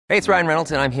Hey, it's Ryan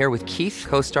Reynolds, and I'm here with Keith,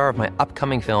 co-star of my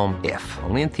upcoming film, If,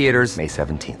 only in theaters May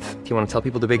 17th. Do you want to tell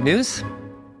people the big news?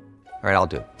 All right, I'll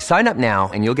do it. Sign up now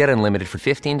and you'll get unlimited for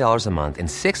 $15 a month and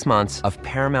 6 months of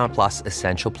Paramount Plus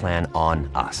Essential Plan on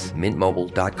us.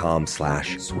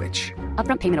 MintMobile.com/switch.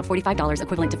 Upfront payment of $45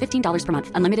 equivalent to $15 per month.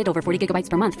 Unlimited over 40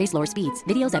 gigabytes per month. Face lower speeds.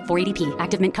 Videos at 480p.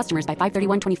 Active Mint customers by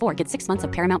 531.24 get 6 months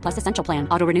of Paramount Plus Essential Plan.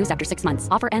 Auto renews after 6 months.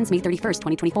 Offer ends May 31st,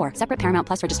 2024. Separate Paramount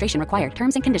Plus registration required.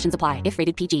 Terms and conditions apply if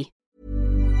rated PG.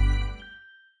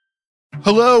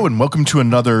 Hello and welcome to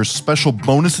another special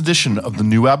bonus edition of The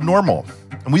New Abnormal.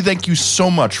 And we thank you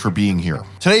so much for being here.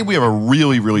 Today we have a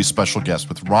really special guest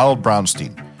with Ronald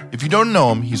Brownstein. If you don't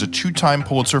know him, he's a 2-time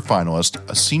Pulitzer finalist,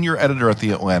 a senior editor at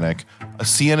The Atlantic, a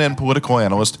CNN political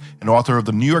analyst, and author of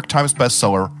the New York Times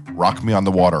bestseller, Rock Me on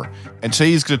the Water. And today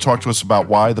he's going to talk to us about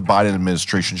why the Biden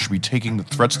administration should be taking the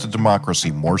threats to democracy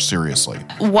more seriously.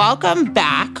 Welcome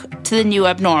back to The New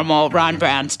Abnormal, Ron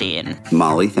Brownstein.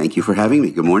 Molly, thank you for having me.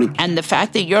 Good morning. And the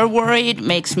fact that you're worried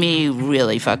makes me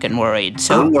really fucking worried.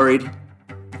 So I'm worried.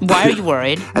 Why are you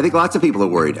worried? I think lots of people are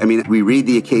worried. I mean, we read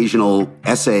the occasional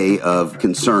essay of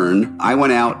concern. I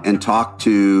went out and talked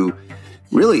to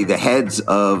really the heads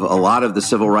of a lot of the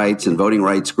civil rights and voting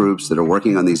rights groups that are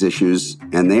working on these issues,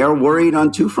 and they are worried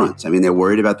on two fronts. I mean, they're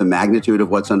worried about the magnitude of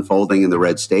what's unfolding in the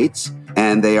red states,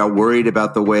 and they are worried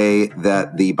about the way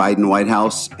that the Biden White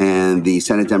House and the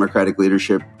Senate Democratic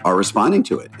leadership are responding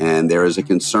to it. And there is a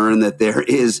concern that there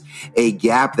is a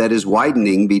gap that is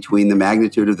widening between the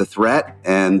magnitude of the threat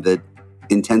and the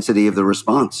intensity of the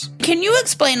response. Can you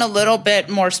explain a little bit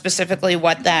more specifically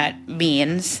what that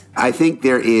means? I think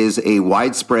there is a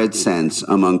widespread sense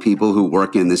among people who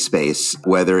work in this space,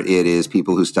 whether it is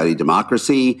people who study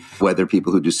democracy, whether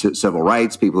people who do civil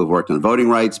rights, people who've worked on voting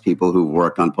rights, people who've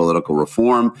worked on political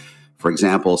reform. For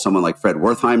example, someone like Fred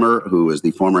Wertheimer, who is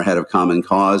the former head of Common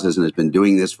Cause and has been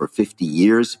doing this for 50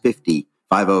 years, 50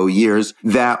 years,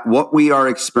 that what we are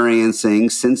experiencing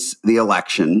since the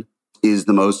election is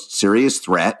the most serious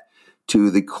threat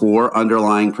to the core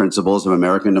underlying principles of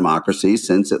American democracy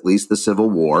since at least the Civil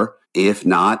War, if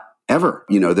not ever.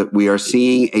 You know, that we are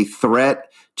seeing a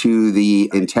threat to the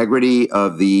integrity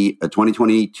of the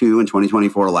 2022 and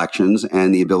 2024 elections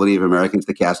and the ability of Americans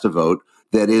to cast a vote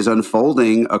that is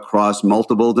unfolding across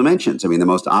multiple dimensions. I mean, the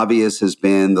most obvious has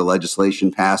been the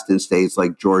legislation passed in states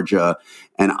like Georgia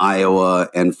and Iowa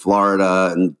and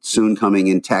Florida and soon coming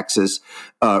in Texas,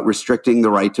 restricting the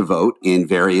right to vote in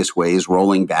various ways,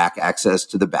 rolling back access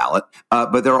to the ballot.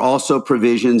 But there are also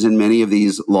provisions in many of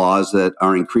these laws that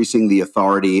are increasing the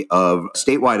authority of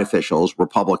statewide officials,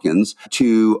 Republicans,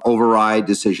 to override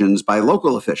decisions by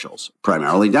local officials,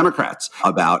 primarily Democrats,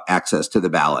 about access to the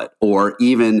ballot or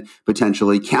even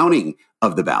potentially counting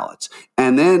of the ballots.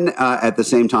 And then at the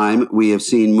same time, we have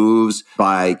seen moves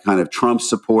by kind of Trump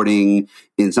supporting,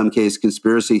 in some case,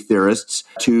 conspiracy theorists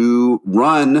to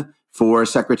run for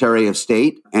Secretary of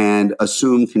State and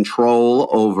assume control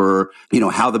over,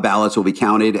 how the ballots will be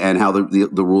counted and how the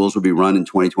rules will be run in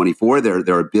 2024. There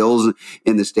are bills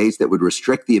in the states that would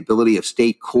restrict the ability of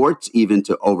state courts even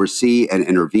to oversee and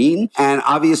intervene. And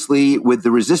obviously, with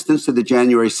the resistance to the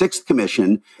January 6th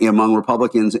Commission among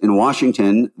Republicans in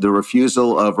Washington, the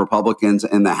refusal of Republicans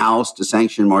in the House to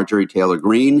sanction Marjorie Taylor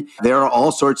Greene, there are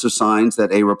all sorts of signs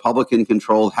that a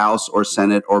Republican-controlled House or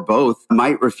Senate or both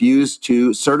might refuse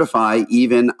to certify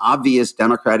even obvious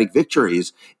Democratic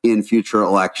victories in future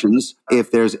elections if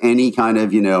there's any kind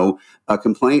of, a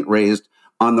complaint raised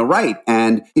on the right.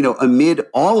 And, amid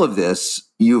all of this,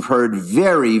 you've heard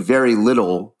very, very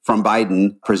little from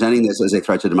Biden presenting this as a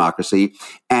threat to democracy.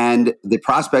 And the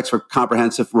prospects for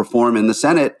comprehensive reform in the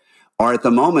Senate are at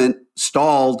the moment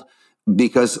stalled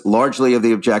because largely of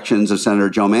the objections of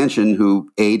Senator Joe Manchin, who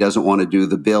A, doesn't want to do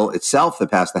the bill itself that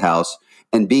passed the House,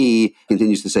 and B,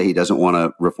 continues to say he doesn't want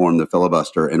to reform the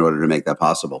filibuster in order to make that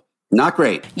possible. Not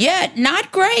great. Yeah,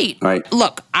 not great. Right.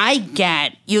 Look, I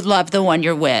get you love the one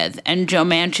you're with, and Joe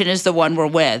Manchin is the one we're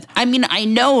with. I mean, I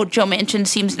know Joe Manchin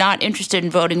seems not interested in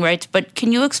voting rights, but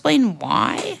can you explain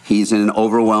why? He's in an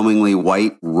overwhelmingly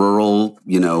white, rural,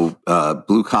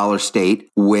 blue-collar state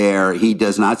where he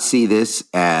does not see this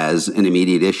as an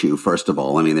immediate issue, first of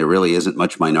all. I mean, there really isn't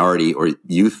much minority or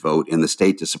youth vote in the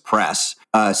state to suppress.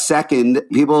 Second,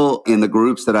 people in the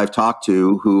groups that I've talked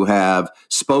to who have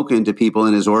spoken to people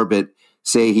in his orbit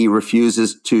say he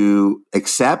refuses to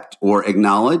accept or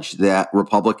acknowledge that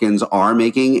Republicans are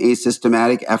making a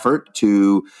systematic effort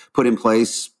to put in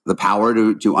place the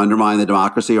power to undermine the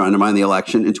democracy or undermine the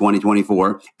election in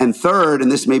 2024. And third,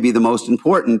 and this may be the most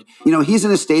important, he's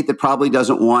in a state that probably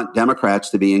doesn't want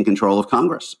Democrats to be in control of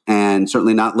Congress, and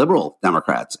certainly not liberal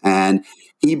Democrats. And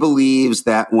He believes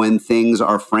that when things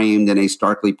are framed in a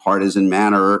starkly partisan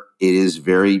manner, it is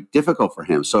very difficult for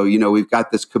him. So, we've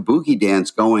got this kabuki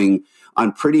dance going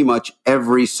on pretty much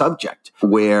every subject,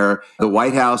 where the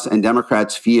White House and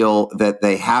Democrats feel that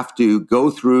they have to go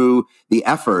through the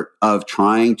effort of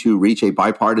trying to reach a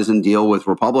bipartisan deal with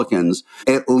Republicans,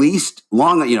 at least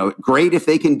great if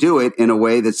they can do it in a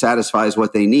way that satisfies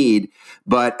what they need.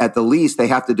 But at the least, they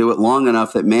have to do it long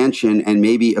enough that Manchin and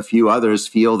maybe a few others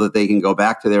feel that they can go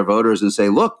back to their voters and say,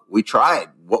 look, we tried.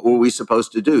 What were we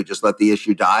supposed to do? Just let the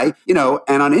issue die?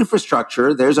 And on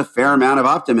infrastructure, there's a fair amount of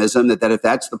optimism that if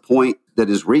that's the point that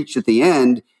is reached at the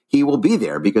end, he will be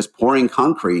there, because pouring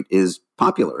concrete is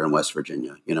popular in West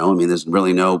Virginia. There's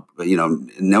really no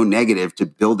negative to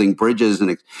building bridges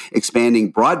and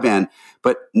expanding broadband,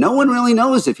 but no one really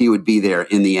knows if he would be there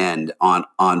in the end on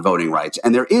voting rights.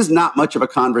 And there is not much of a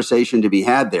conversation to be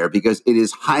had there, because it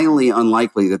is highly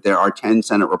unlikely that there are 10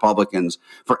 Senate Republicans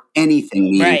for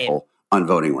anything meaningful on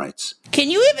voting rights. Can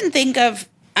you even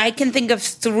I can think of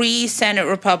 3 Senate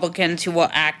Republicans who will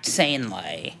act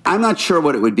sanely. I'm not sure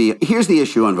what it would be. Here's the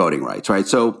issue on voting rights, right?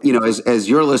 So, as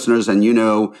your listeners and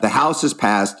the House has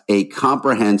passed a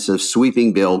comprehensive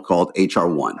sweeping bill called H.R.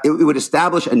 1. It would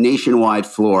establish a nationwide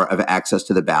floor of access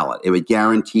to the ballot. It would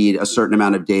guarantee a certain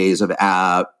amount of days of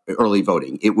early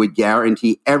voting. It would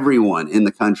guarantee everyone in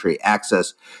the country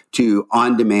access to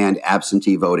on-demand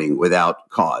absentee voting without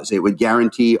cause. It would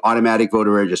guarantee automatic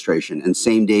voter registration and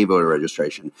same-day voter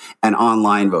registration and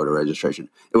online voter registration.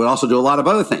 It would also do a lot of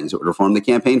other things. It would reform the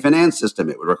campaign finance system.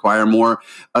 It would require more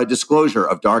disclosure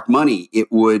of dark money. It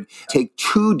would take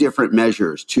 2 different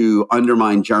measures to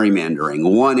undermine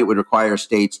gerrymandering. One, it would require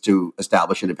states to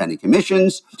establish independent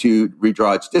commissions to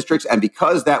redraw its districts. And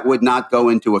because that would not go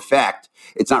into effect,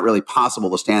 it's not really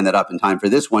possible to stand that up in time for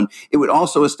this one. It would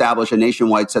also establish a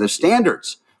nationwide set of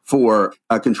standards for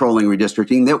controlling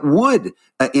redistricting that would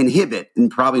inhibit,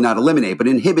 and probably not eliminate, but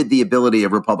inhibit the ability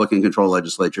of Republican-controlled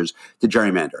legislatures to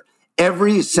gerrymander.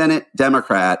 Every Senate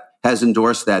Democrat has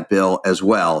endorsed that bill as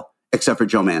well, except for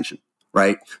Joe Manchin,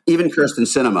 right? Even Kyrsten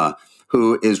Sinema,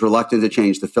 who is reluctant to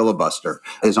change the filibuster,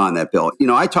 is on that bill.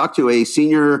 I talked to a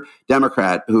senior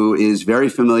Democrat who is very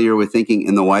familiar with thinking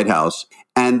in the White House,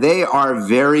 and they are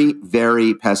very,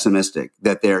 very pessimistic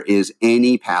that there is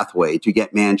any pathway to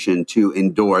get Manchin to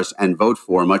endorse and vote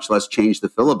for, much less change the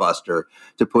filibuster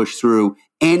to push through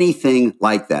anything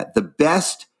like that. The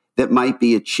best that might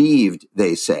be achieved,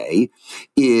 they say,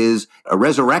 is a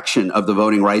resurrection of the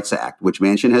Voting Rights Act, which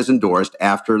Manchin has endorsed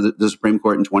after the Supreme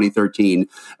Court in 2013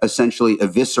 essentially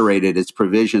eviscerated its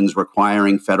provisions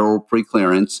requiring federal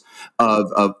preclearance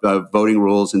of voting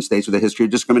rules in states with a history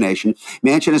of discrimination.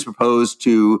 Manchin has proposed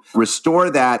to restore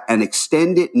that and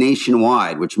extend it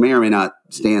nationwide, which may or may not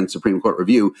stand Supreme Court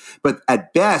review. But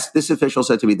at best, this official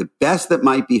said to me, the best that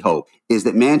might be hoped is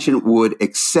that Manchin would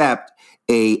accept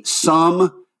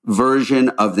some version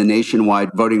of the nationwide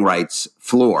voting rights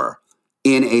floor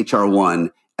in H.R.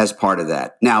 1 as part of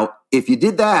that. Now, if you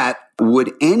did that,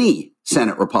 would any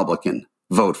Senate Republican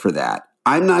vote for that?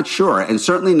 I'm not sure, and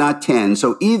certainly not 10.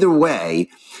 So either way,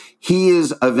 he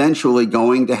is eventually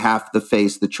going to have to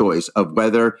face the choice of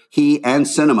whether he and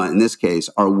Sinema, in this case,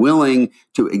 are willing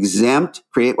to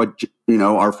create what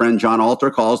our friend John Alter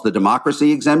calls the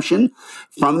democracy exemption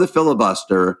from the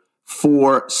filibuster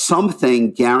for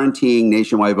something guaranteeing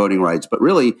nationwide voting rights. But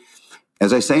really,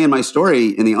 as I say in my story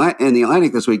in the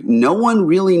Atlantic this week, no one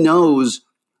really knows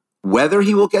whether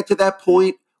he will get to that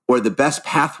point or the best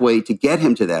pathway to get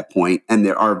him to that point. And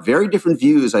there are very different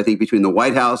views, I think, between the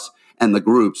White House and the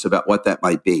groups about what that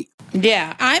might be.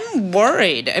 Yeah, I'm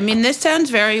worried. This sounds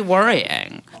very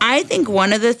worrying. I think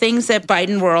one of the things that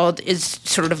Biden world is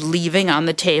sort of leaving on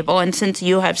the table, and since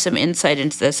you have some insight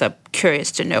into this, I'm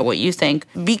curious to know what you think.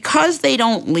 Because they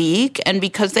don't leak and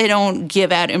because they don't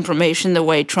give out information the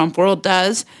way Trump world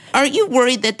does, aren't you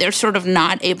worried that they're sort of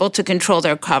not able to control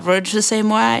their coverage the same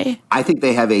way? I think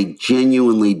they have a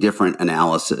genuinely different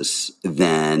analysis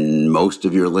than most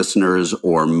of your listeners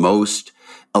or most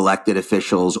elected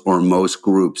officials or most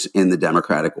groups in the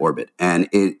Democratic orbit. And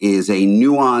it is a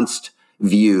nuanced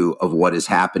view of what is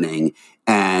happening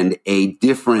and a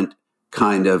different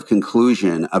kind of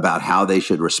conclusion about how they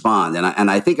should respond.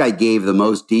 And I think I gave the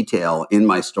most detail in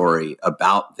my story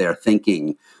about their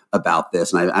thinking about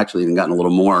this. And I've actually even gotten a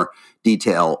little more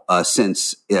detail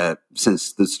since the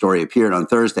story appeared on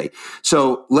Thursday.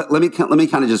 So let me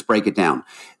kind of just break it down.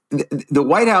 The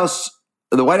White House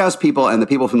people and the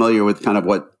people familiar with kind of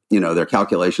what their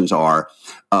calculations are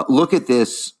look at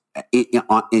this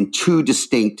in 2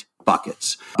 distinct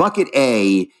buckets. Bucket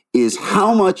A is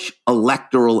how much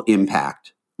electoral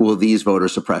impact will these voter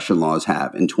suppression laws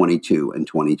have in 22 and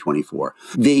 2024.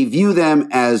 They view them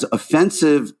as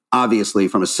offensive, obviously,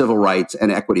 from a civil rights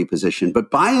and equity position. But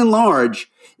by and large,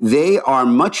 they are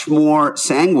much more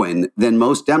sanguine than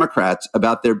most Democrats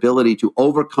about their ability to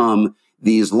overcome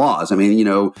these laws. I mean,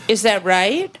 Is that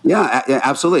right? Yeah,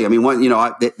 absolutely. I mean,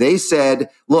 they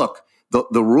said, look,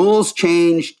 the rules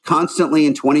changed constantly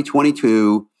in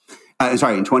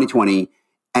 2020,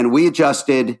 and we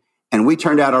adjusted and we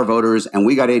turned out our voters and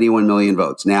we got 81 million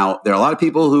votes. Now, there are a lot of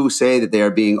people who say that they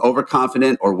are being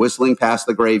overconfident or whistling past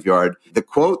the graveyard. The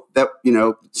quote that,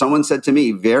 someone said to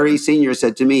me, very senior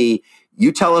said to me,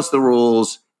 you tell us the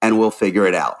rules and we'll figure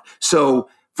it out. So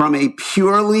from a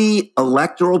purely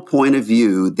electoral point of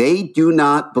view, they do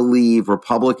not believe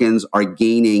Republicans are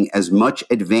gaining as much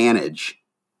advantage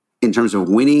in terms of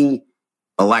winning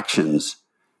elections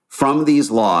from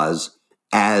these laws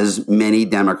as many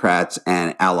Democrats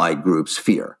and allied groups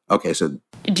fear. Okay, so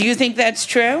do you think that's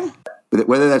true?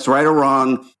 Whether that's right or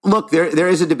wrong, look, there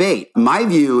is a debate. My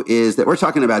view is that we're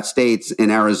talking about states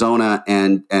in Arizona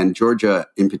and Georgia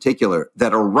in particular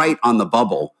that are right on the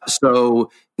bubble.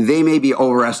 So they may be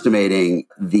overestimating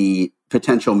the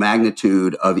potential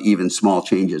magnitude of even small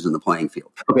changes in the playing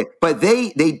field. Okay, but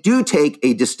they do take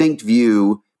a distinct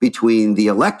view between the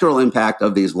electoral impact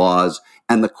of these laws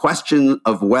and the question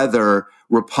of whether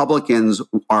Republicans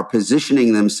are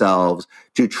positioning themselves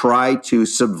to try to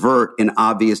subvert an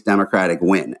obvious Democratic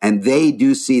win. And they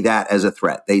do see that as a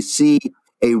threat. They see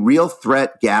a real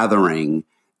threat gathering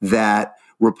that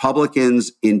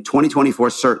Republicans in 2024,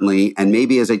 certainly, and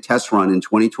maybe as a test run in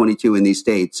 2022 in these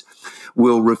states,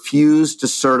 will refuse to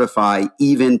certify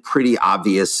even pretty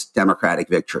obvious Democratic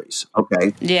victories.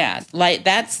 Okay. Yeah, like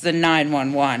that's the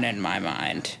 911 in my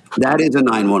mind. That is a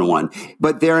 911.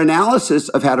 But their analysis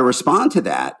of how to respond to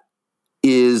that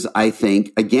is, I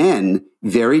think, again,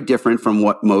 very different from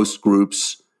what most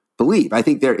groups believe. I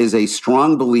think there is a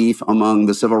strong belief among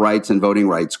the civil rights and voting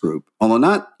rights group, although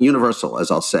not universal,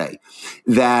 as I'll say,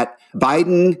 that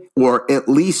Biden, or at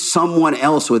least someone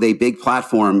else with a big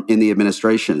platform in the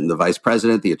administration, the vice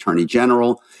president, the attorney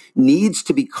general, needs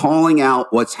to be calling out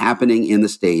what's happening in the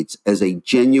states as a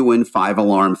genuine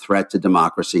five-alarm threat to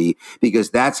democracy, because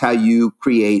that's how you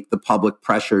create the public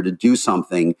pressure to do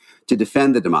something to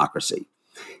defend the democracy.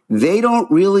 They don't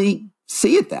really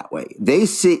see it that way.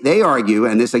 They argue,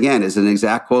 and this again is an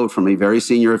exact quote from a very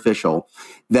senior official,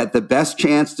 that the best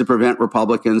chance to prevent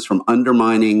Republicans from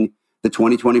undermining the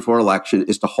 2024 election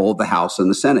is to hold the House and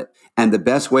the Senate. And the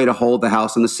best way to hold the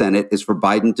House and the Senate is for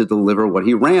Biden to deliver what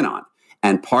he ran on.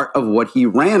 And part of what he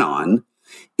ran on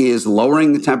is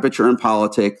lowering the temperature in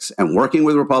politics and working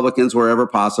with Republicans wherever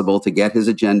possible to get his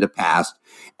agenda passed.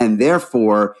 And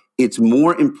therefore, it's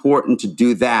more important to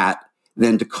do that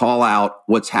than to call out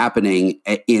what's happening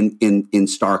in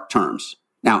stark terms.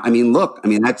 Now,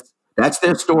 that's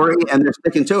their story and they're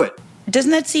sticking to it. Doesn't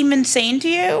that seem insane to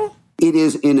you? It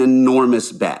is an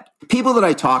enormous bet. People that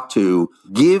I talk to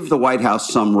give the White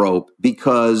House some rope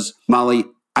because, Molly,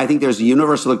 I think there's a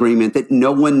universal agreement that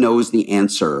no one knows the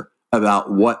answer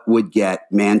about what would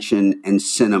get Manchin and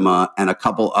Sinema and a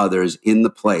couple others in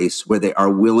the place where they are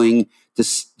willing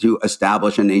to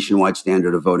establish a nationwide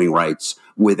standard of voting rights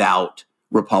without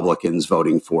Republicans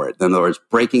voting for it. In other words,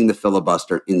 breaking the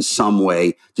filibuster in some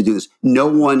way to do this. No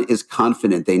one is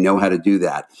confident they know how to do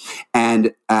that.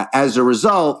 And as a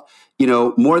result,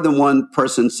 more than one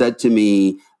person said to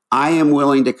me, I am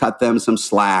willing to cut them some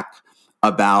slack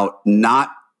about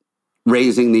not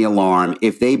raising the alarm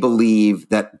if they believe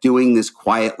that doing this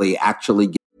quietly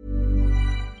actually.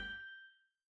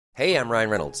 Hey, I'm Ryan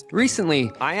Reynolds.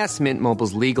 Recently, I asked Mint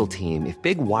Mobile's legal team if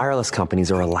big wireless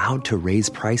companies are allowed to raise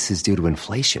prices due to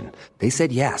inflation. They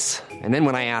said yes. And then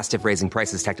when I asked if raising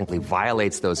prices technically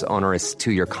violates those onerous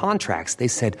 2-year contracts, they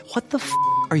said, what the f***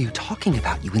 are you talking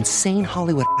about, you insane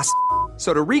Hollywood ass f-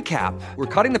 So to recap, we're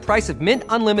cutting the price of Mint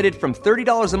Unlimited from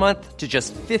 $30 a month to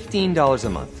just $15 a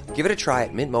month. Give it a try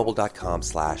at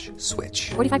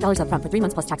mintmobile.com/switch. $45 up front for 3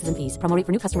 months plus taxes and fees. Promo rate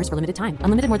for new customers for limited time.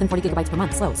 Unlimited more than 40 gigabytes per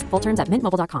month. Slows full terms at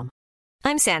mintmobile.com.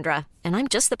 I'm Sandra, and I'm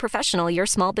just the professional your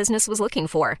small business was looking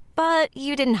for. But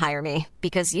you didn't hire me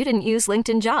because you didn't use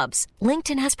LinkedIn Jobs.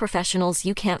 LinkedIn has professionals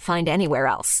you can't find anywhere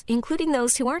else, including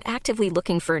those who aren't actively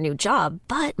looking for a new job,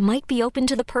 but might be open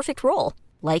to the perfect role,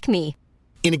 like me.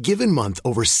 In a given month,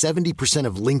 over 70%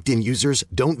 of LinkedIn users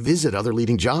don't visit other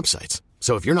leading job sites.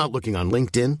 So if you're not looking on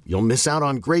LinkedIn, you'll miss out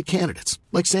on great candidates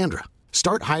like Sandra.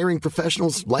 Start hiring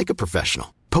professionals like a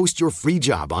professional. Post your free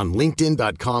job on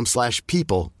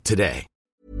linkedin.com/people today.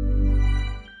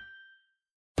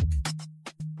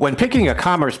 When picking a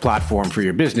commerce platform for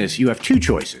your business, you have two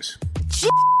choices.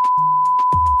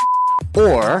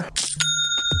 Or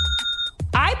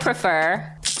I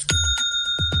prefer.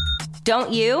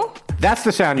 Don't you? that's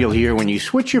the sound you'll hear when you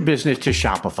switch your business to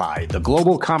Shopify, the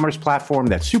global commerce platform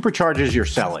that supercharges your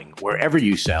selling wherever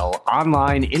you sell,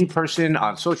 online, in person,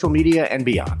 on social media, and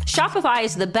beyond. Shopify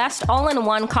is the best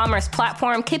all-in-one commerce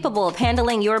platform capable of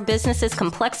handling your business's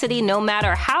complexity no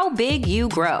matter how big you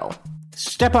grow.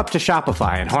 Step up to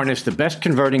Shopify and harness the best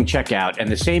converting checkout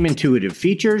and the same intuitive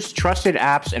features, trusted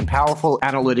apps, and powerful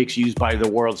analytics used by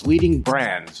the world's leading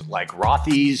brands like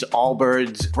Rothy's,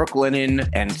 Allbirds, Brooklinen,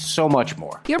 and so much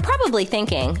more. You're probably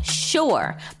thinking,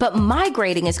 sure, but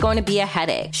migrating is going to be a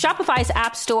headache. Shopify's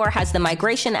App Store has the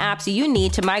migration apps you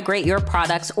need to migrate your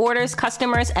products, orders,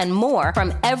 customers, and more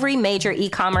from every major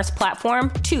e-commerce platform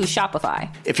to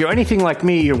Shopify. If you're anything like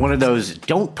me, you're one of those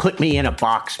don't put me in a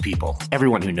box people.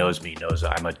 Everyone who knows me knows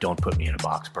I'm a don't put me in a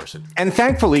box person. And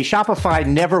thankfully, Shopify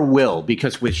never will,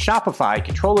 because with Shopify,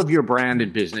 control of your brand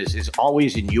and business is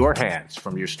always in your hands,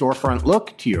 from your storefront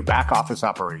look to your back office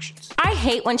operations. I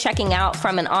hate when checking out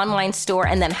from an online store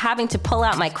and then having to pull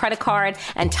out my credit card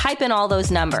and type in all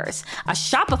those numbers. A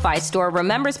Shopify store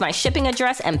remembers my shipping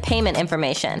address and payment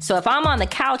information. So if I'm on the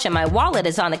couch and my wallet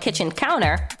is on the kitchen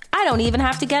counter, I don't even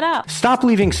have to get up. Stop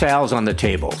leaving sales on the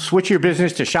table. Switch your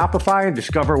business to Shopify and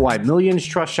discover why millions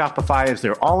trust Shopify as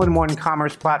their all-in-one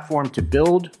commerce platform to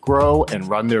build, grow, and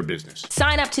run their business.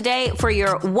 Sign up today for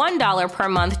your $1 per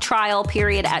month trial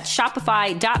period at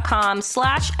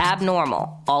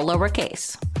shopify.com/abnormal, all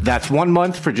lowercase. That's 1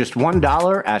 month for just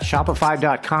 $1 at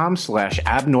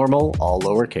shopify.com/abnormal, all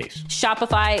lowercase.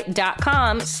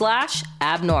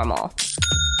 Shopify.com/abnormal.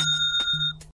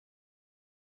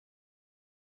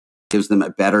 Gives them a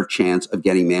better chance of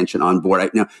getting Manchin on board.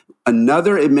 Now,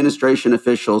 another administration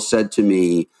official said to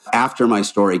me after my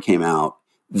story came out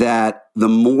that the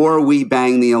more we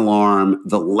bang the alarm,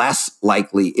 the less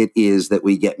likely it is that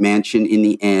we get Manchin in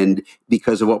the end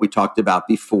because of what we talked about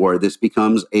before. This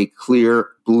becomes a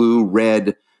clear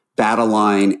blue-red battle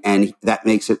line, and that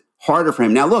makes it harder for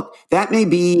him. Now, look, that may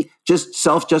be just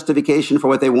self-justification for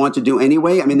what they want to do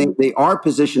anyway. I mean, they are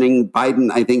positioning Biden,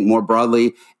 I think, more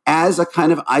broadly as a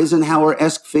kind of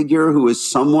Eisenhower-esque figure who is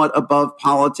somewhat above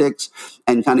politics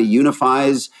and kind of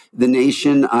unifies the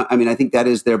nation. I mean, I think that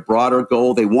is their broader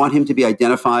goal. They want him to be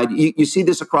identified. You see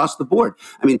this across the board.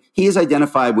 I mean, he is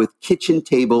identified with kitchen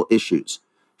table issues,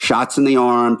 shots in the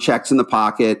arm, checks in the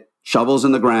pocket, shovels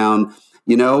in the ground.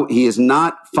 You know, he is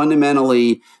not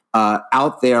fundamentally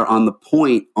out there on the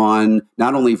point on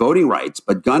not only voting rights,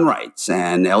 but gun rights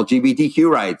and LGBTQ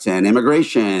rights and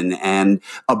immigration and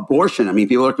abortion. I mean,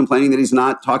 people are complaining that he's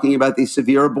not talking about these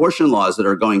severe abortion laws that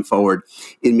are going forward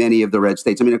in many of the red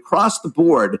states. I mean, across the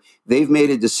board, they've made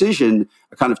a decision,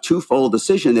 a kind of twofold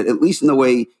decision, that at least in the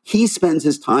way he spends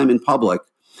his time in public,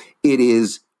 it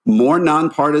is more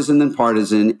nonpartisan than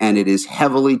partisan, and it is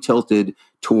heavily tilted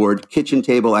toward kitchen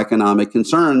table economic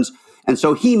concerns. And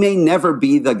so he may never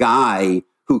be the guy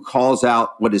who calls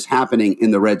out what is happening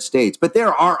in the red states. But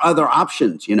there are other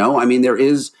options, you know. I mean, there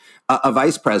is a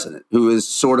vice president who is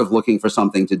sort of looking for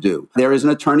something to do. There is an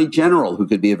attorney general who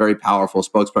could be a very powerful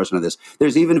spokesperson of this.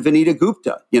 There's even Vanita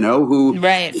Gupta, you know, who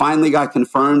finally got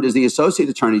confirmed as the associate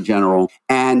attorney general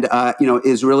and, you know,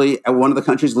 is really one of the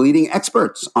country's leading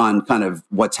experts on kind of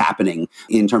what's happening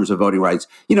in terms of voting rights.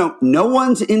 You know, no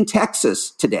one's in Texas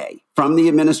today from the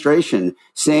administration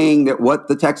saying that what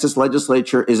the Texas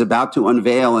legislature is about to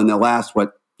unveil in the last,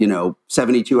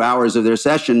 72 hours of their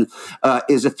session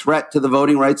is a threat to the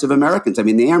voting rights of Americans. I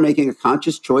mean, they are making a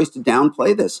conscious choice to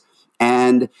downplay this.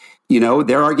 And, you know,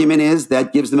 their argument is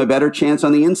that gives them a better chance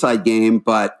on the inside game,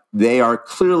 but they are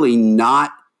clearly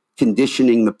not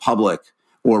conditioning the public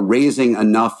or raising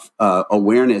enough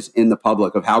awareness in the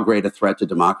public of how great a threat to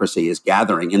democracy is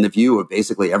gathering in the view of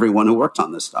basically everyone who works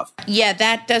on this stuff. Yeah,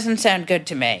 that doesn't sound good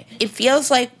to me. It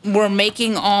feels like we're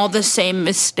making all the same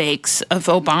mistakes of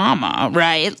Obama,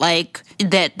 right? Like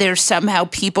that there's somehow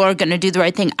people are going to do the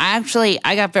right thing. I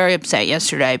got very upset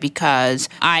yesterday because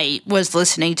I was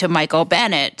listening to Michael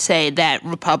Bennet say that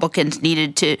Republicans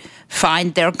needed to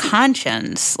find their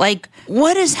conscience. Like,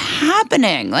 what is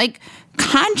happening? Like,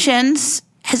 conscience.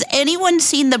 Has anyone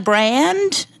seen the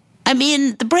brand? I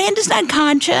mean, the brand is not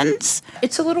conscience.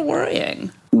 It's a little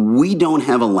worrying. We don't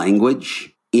have a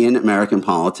language in American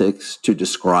politics to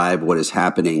describe what is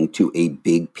happening to a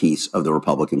big piece of the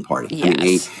Republican Party.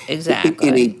 Yes, exactly.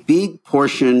 In a big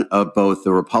portion of both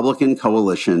the Republican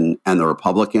coalition and the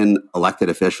Republican elected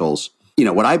officials, you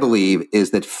know, what I believe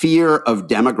is that fear of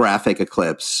demographic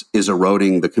eclipse is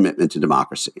eroding the commitment to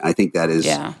democracy. I think that is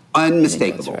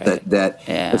unmistakable. That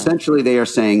essentially they are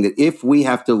saying that if we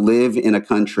have to live in a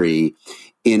country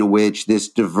in which this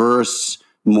diverse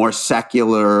more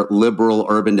secular, liberal,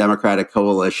 urban Democratic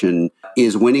coalition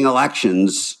is winning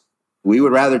elections, we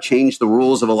would rather change the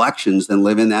rules of elections than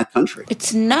live in that country.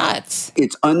 It's nuts.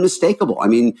 It's unmistakable. I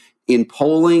mean, in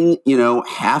polling,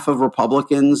 half of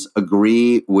Republicans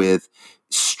agree with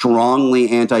strongly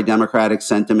anti-democratic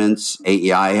sentiments.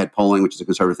 AEI had polling, which is a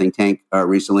conservative think tank,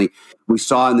 recently. We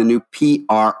saw in the new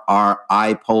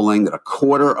PRRI polling that a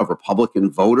quarter of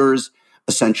Republican voters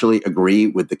essentially agree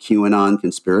with the QAnon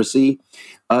conspiracy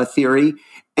theory.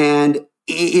 And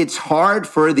it's hard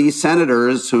for these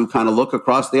senators who kind of look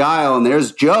across the aisle, and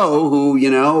there's Joe, who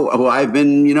I've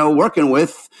been, working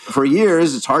with for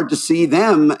years. It's hard to see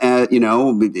them,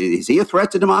 is he a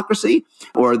threat to democracy?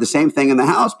 Or the same thing in the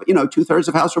House, but, 2/3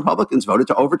 of House Republicans voted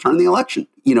to overturn the election.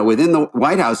 Within the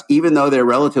White House, even though they're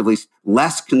relatively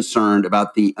less concerned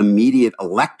about the immediate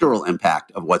electoral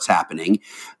impact of what's happening,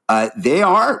 they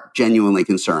are genuinely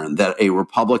concerned that a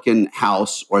Republican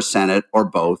House or Senate or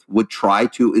both would try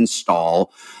to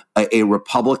install a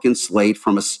Republican slate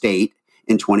from a state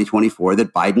in 2024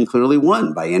 that Biden clearly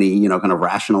won by any, kind of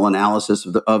rational analysis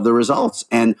of the results.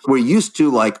 And we're used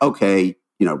to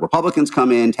Republicans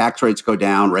come in, tax rates go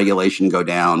down, regulation go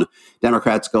down,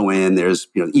 Democrats go in, there's,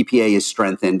 EPA is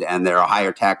strengthened and there are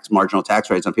higher marginal tax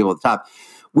rates on people at the top.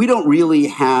 We don't really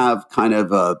have kind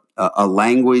of a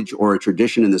language or a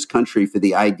tradition in this country for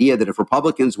the idea that if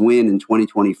Republicans win in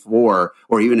 2024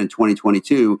 or even in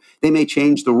 2022, they may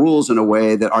change the rules in a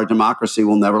way that our democracy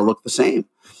will never look the same.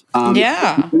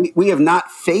 We have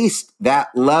not faced that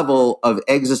level of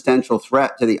existential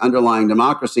threat to the underlying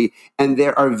democracy. And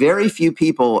there are very few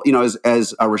people,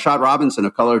 as Rashad Robinson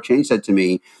of Color of Change said to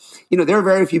me, there are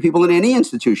very few people in any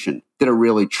institution that are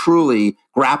really, truly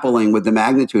grappling with the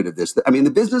magnitude of this. I mean,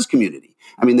 the business community.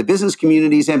 The business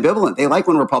community is ambivalent. They like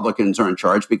when Republicans are in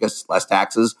charge because less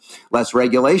taxes, less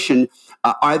regulation.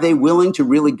 Are they willing to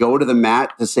really go to the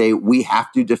mat to say we have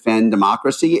to defend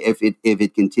democracy if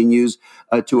it continues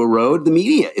to erode? The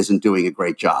media isn't doing a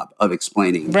great job of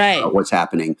explaining what's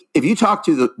happening. If you talk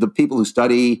to the people who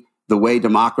study the way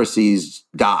democracies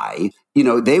die,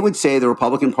 they would say the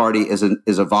Republican Party is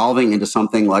evolving into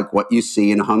something like what you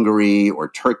see in Hungary or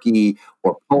Turkey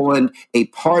or Poland, a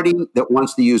party that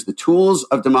wants to use the tools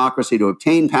of democracy to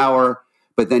obtain power,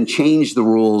 but then change the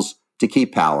rules to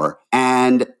keep power.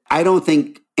 And I don't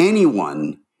think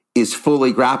anyone is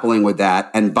fully grappling with that.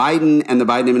 And Biden and the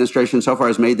Biden administration so far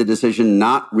has made the decision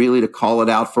not really to call it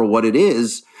out for what it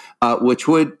is, which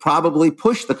would probably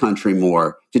push the country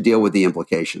more to deal with the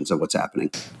implications of what's happening.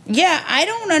 Yeah, I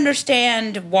don't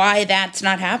understand why that's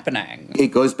not happening. It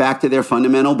goes back to their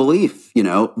fundamental belief,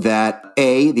 that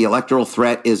A, the electoral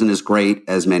threat isn't as great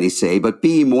as many say, but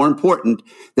B, more important,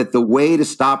 that the way to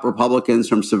stop Republicans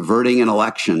from subverting an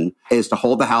election is to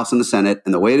hold the House and the Senate.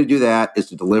 And the way to do that is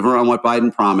to deliver on what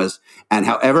Biden promised. And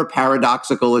however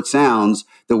paradoxical it sounds,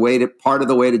 part of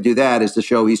the way to do that is to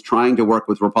show he's trying to work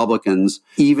with Republicans,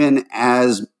 even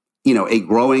as a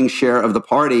growing share of the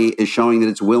party is showing that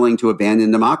it's willing to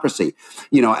abandon democracy.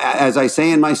 As I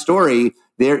say in my story,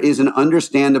 there is an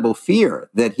understandable fear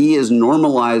that he is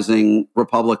normalizing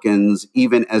Republicans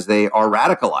even as they are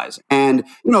radicalizing. And,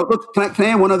 look, can I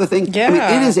add one other thing?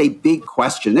 Yeah. It is a big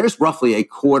question. There's roughly a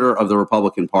quarter of the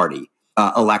Republican Party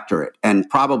electorate. And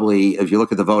probably, if you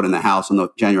look at the vote in the House on the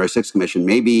January 6th commission,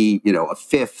 maybe, a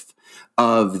fifth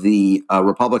of the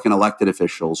Republican elected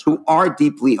officials who are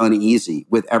deeply uneasy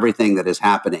with everything that is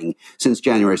happening since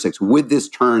January 6th, with this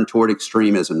turn toward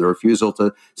extremism, the refusal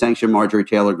to sanction Marjorie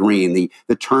Taylor Greene,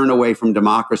 the turn away from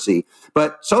democracy.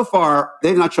 But so far,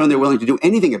 they've not shown they're willing to do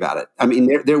anything about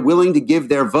it. They're willing to give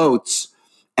their votes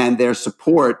and their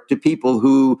support to people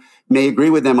who may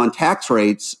agree with them on tax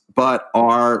rates, but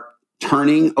are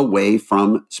turning away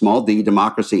from small d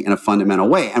democracy in a fundamental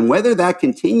way. And whether that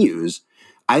continues,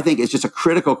 I think it's just a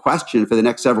critical question for the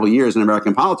next several years in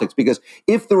American politics, because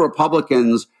if the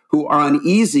Republicans who are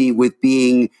uneasy with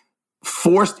being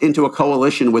forced into a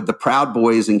coalition with the Proud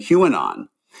Boys and QAnon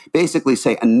basically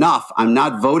say, enough, I'm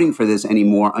not voting for this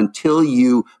anymore until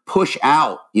you push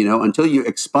out, until you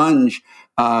expunge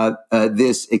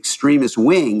this extremist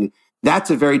wing,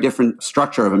 that's a very different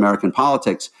structure of American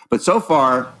politics. But so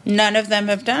far, none of them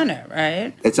have done it,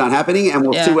 right? It's not happening. And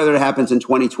we'll see whether it happens in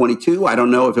 2022. I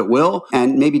don't know if it will.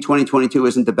 And maybe 2022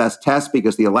 isn't the best test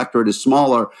because the electorate is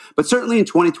smaller. But certainly in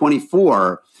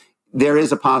 2024, there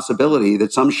is a possibility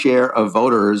that some share of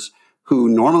voters who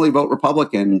normally vote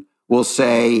Republican will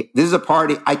say, this is a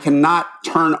party, I cannot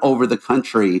turn over the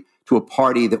country to a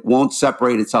party that won't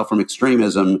separate itself from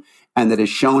extremism and that has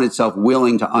shown itself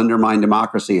willing to undermine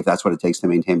democracy if that's what it takes to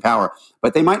maintain power.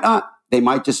 But they might not. They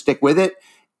might just stick with it.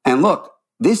 And look,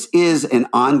 this is an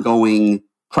ongoing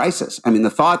crisis. I mean, the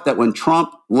thought that when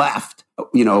Trump left,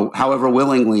 however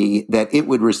willingly, that it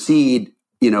would recede,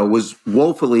 was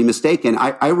woefully mistaken.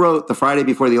 I wrote the Friday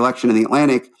before the election in The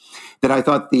Atlantic that I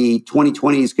thought the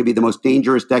 2020s could be the most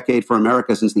dangerous decade for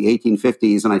America since the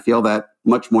 1850s. And I feel that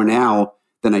much more now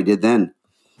than I did then.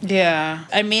 Yeah.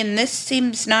 I mean, this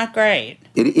seems not great.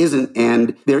 It isn't.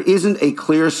 And there isn't a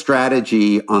clear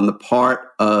strategy on the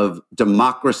part of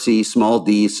democracy, small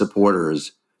d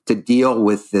supporters to deal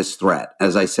with this threat,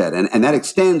 as I said. And that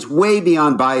extends way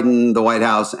beyond Biden, the White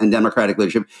House, and Democratic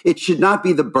leadership. It should not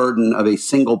be the burden of a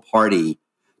single party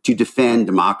to defend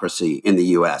democracy in the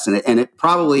U.S. And it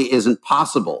probably isn't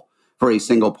possible for a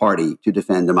single party to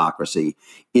defend democracy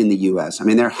in the U.S. I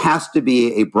mean, there has to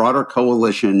be a broader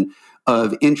coalition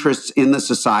of interests in the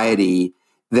society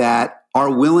that are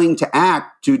willing to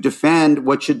act to defend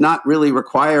what should not really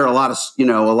require a lot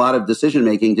of decision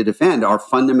making to defend our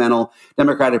fundamental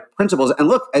democratic principles. And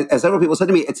look, as several people said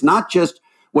to me, it's not just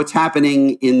what's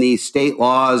happening in these state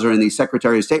laws or in these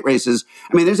Secretary of State races.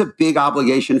 I mean, there's a big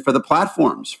obligation for the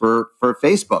platforms, for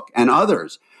Facebook and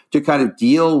others, to kind of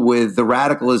deal with the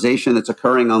radicalization that's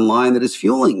occurring online that is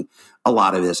fueling a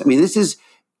lot of this. I mean,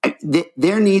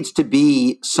 there needs to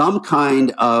be some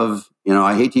kind of,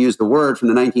 I hate to use the word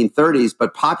from the 1930s,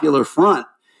 but popular front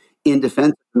in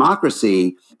defense of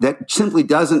democracy that simply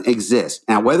doesn't exist.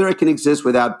 Now, whether it can exist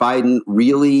without Biden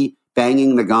really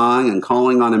banging the gong and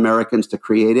calling on Americans to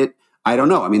create it, I don't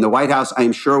know. I mean, the White House,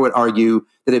 I'm sure, would argue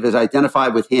that if it's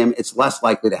identified with him, it's less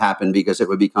likely to happen because it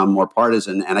would become more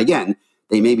partisan. And again,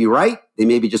 they may be right. They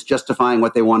may be just justifying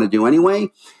what they want to do anyway.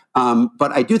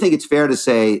 But I do think it's fair to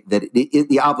say that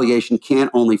the obligation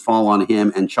can't only fall on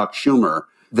him and Chuck Schumer.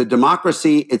 The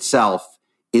democracy itself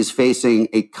is facing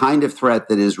a kind of threat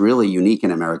that is really unique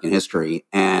in American history.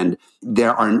 And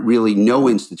there are really no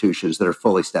institutions that are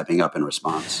fully stepping up in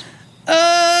response.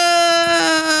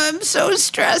 I'm so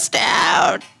stressed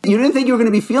out. You didn't think you were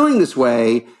going to be feeling this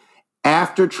way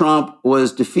after Trump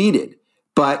was defeated.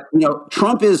 But,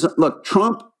 Trump,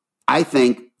 I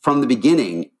think, from the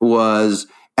beginning was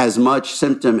as much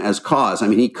symptom as cause. I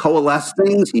mean, he coalesced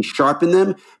things, he sharpened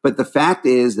them. But the fact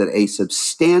is that a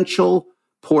substantial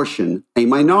portion, a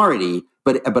minority,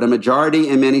 but a majority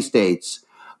in many states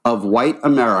of white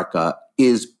America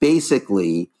is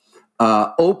basically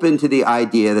open to the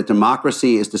idea that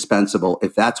democracy is dispensable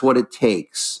if that's what it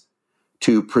takes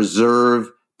to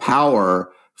preserve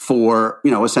power for,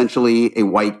 essentially a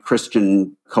white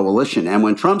Christian coalition. And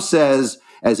when Trump says,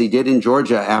 as he did in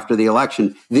Georgia after the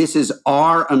election, this is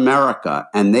our America,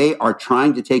 and they are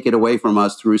trying to take it away from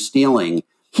us through stealing,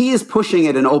 he is pushing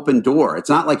at an open door. It's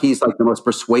not like he's like the most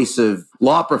persuasive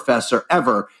law professor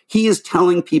ever. He is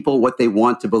telling people what they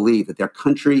want to believe, that their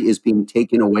country is being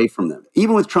taken away from them.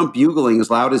 Even with Trump bugling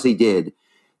as loud as he did,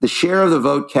 the share of the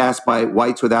vote cast by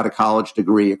whites without a college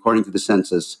degree, according to the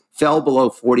census, fell below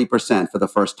 40% for the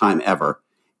first time ever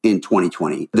in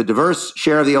 2020. The diverse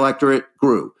share of the electorate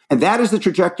grew. And that is the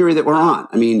trajectory that we're on.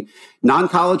 I mean,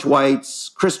 non-college whites,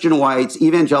 Christian whites,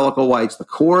 evangelical whites, the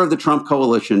core of the Trump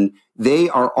coalition, they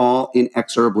are all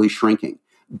inexorably shrinking.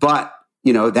 But,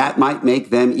 that might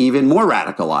make them even more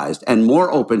radicalized and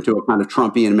more open to a kind of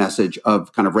Trumpian message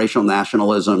of kind of racial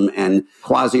nationalism and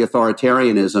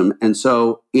quasi-authoritarianism. And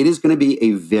so it is going to be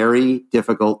a very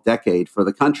difficult decade for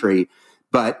the country.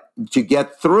 But to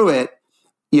get through it,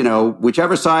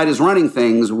 whichever side is running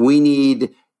things, we need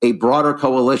a broader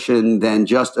coalition than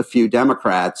just a few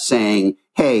Democrats saying,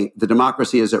 hey, the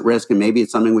democracy is at risk and maybe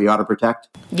it's something we ought to protect.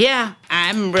 Yeah,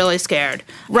 I'm really scared.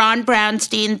 Ron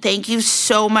Brownstein, thank you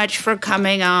so much for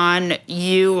coming on.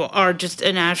 You are just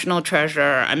a national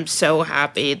treasure. I'm so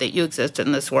happy that you exist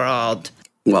in this world.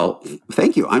 Well,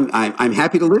 thank you. I'm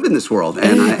happy to live in this world.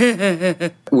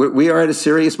 And we are at a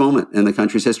serious moment in the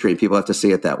country's history, and people have to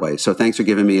see it that way. So thanks for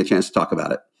giving me a chance to talk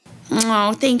about it.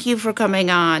 Oh, thank you for coming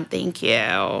on. Thank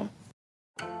you.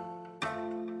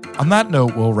 On that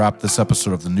note, we'll wrap this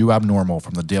episode of The New Abnormal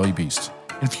from The Daily Beast.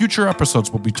 In future episodes,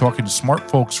 we'll be talking to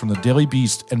smart folks from The Daily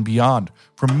Beast and beyond,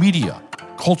 from media,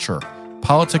 culture,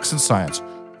 politics, and science,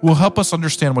 who will help us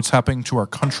understand what's happening to our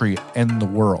country and the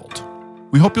world.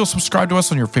 We hope you'll subscribe to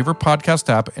us on your favorite podcast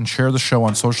app and share the show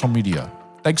on social media.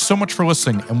 Thanks so much for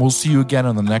listening, and we'll see you again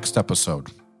on the next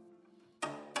episode.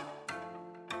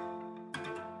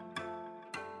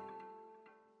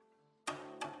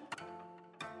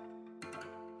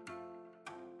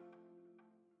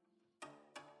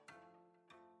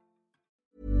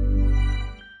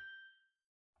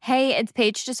 Hey, it's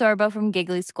Paige DeSorbo from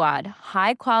Giggly Squad.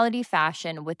 High quality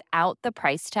fashion without the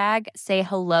price tag. Say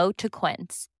hello to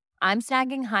Quince. I'm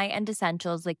snagging high-end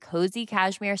essentials like cozy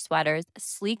cashmere sweaters,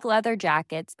 sleek leather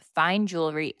jackets, fine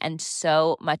jewelry, and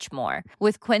so much more.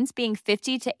 With Quince being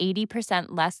 50 to 80%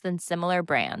 less than similar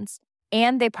brands.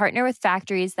 And they partner with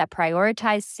factories that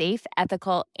prioritize safe,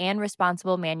 ethical, and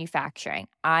responsible manufacturing.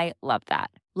 I love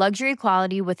that. Luxury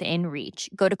quality within reach.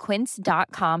 Go to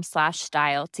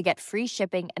quince.com/style to get free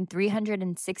shipping and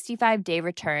 365-day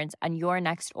returns on your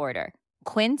next order.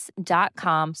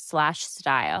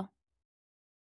 Quince.com/style.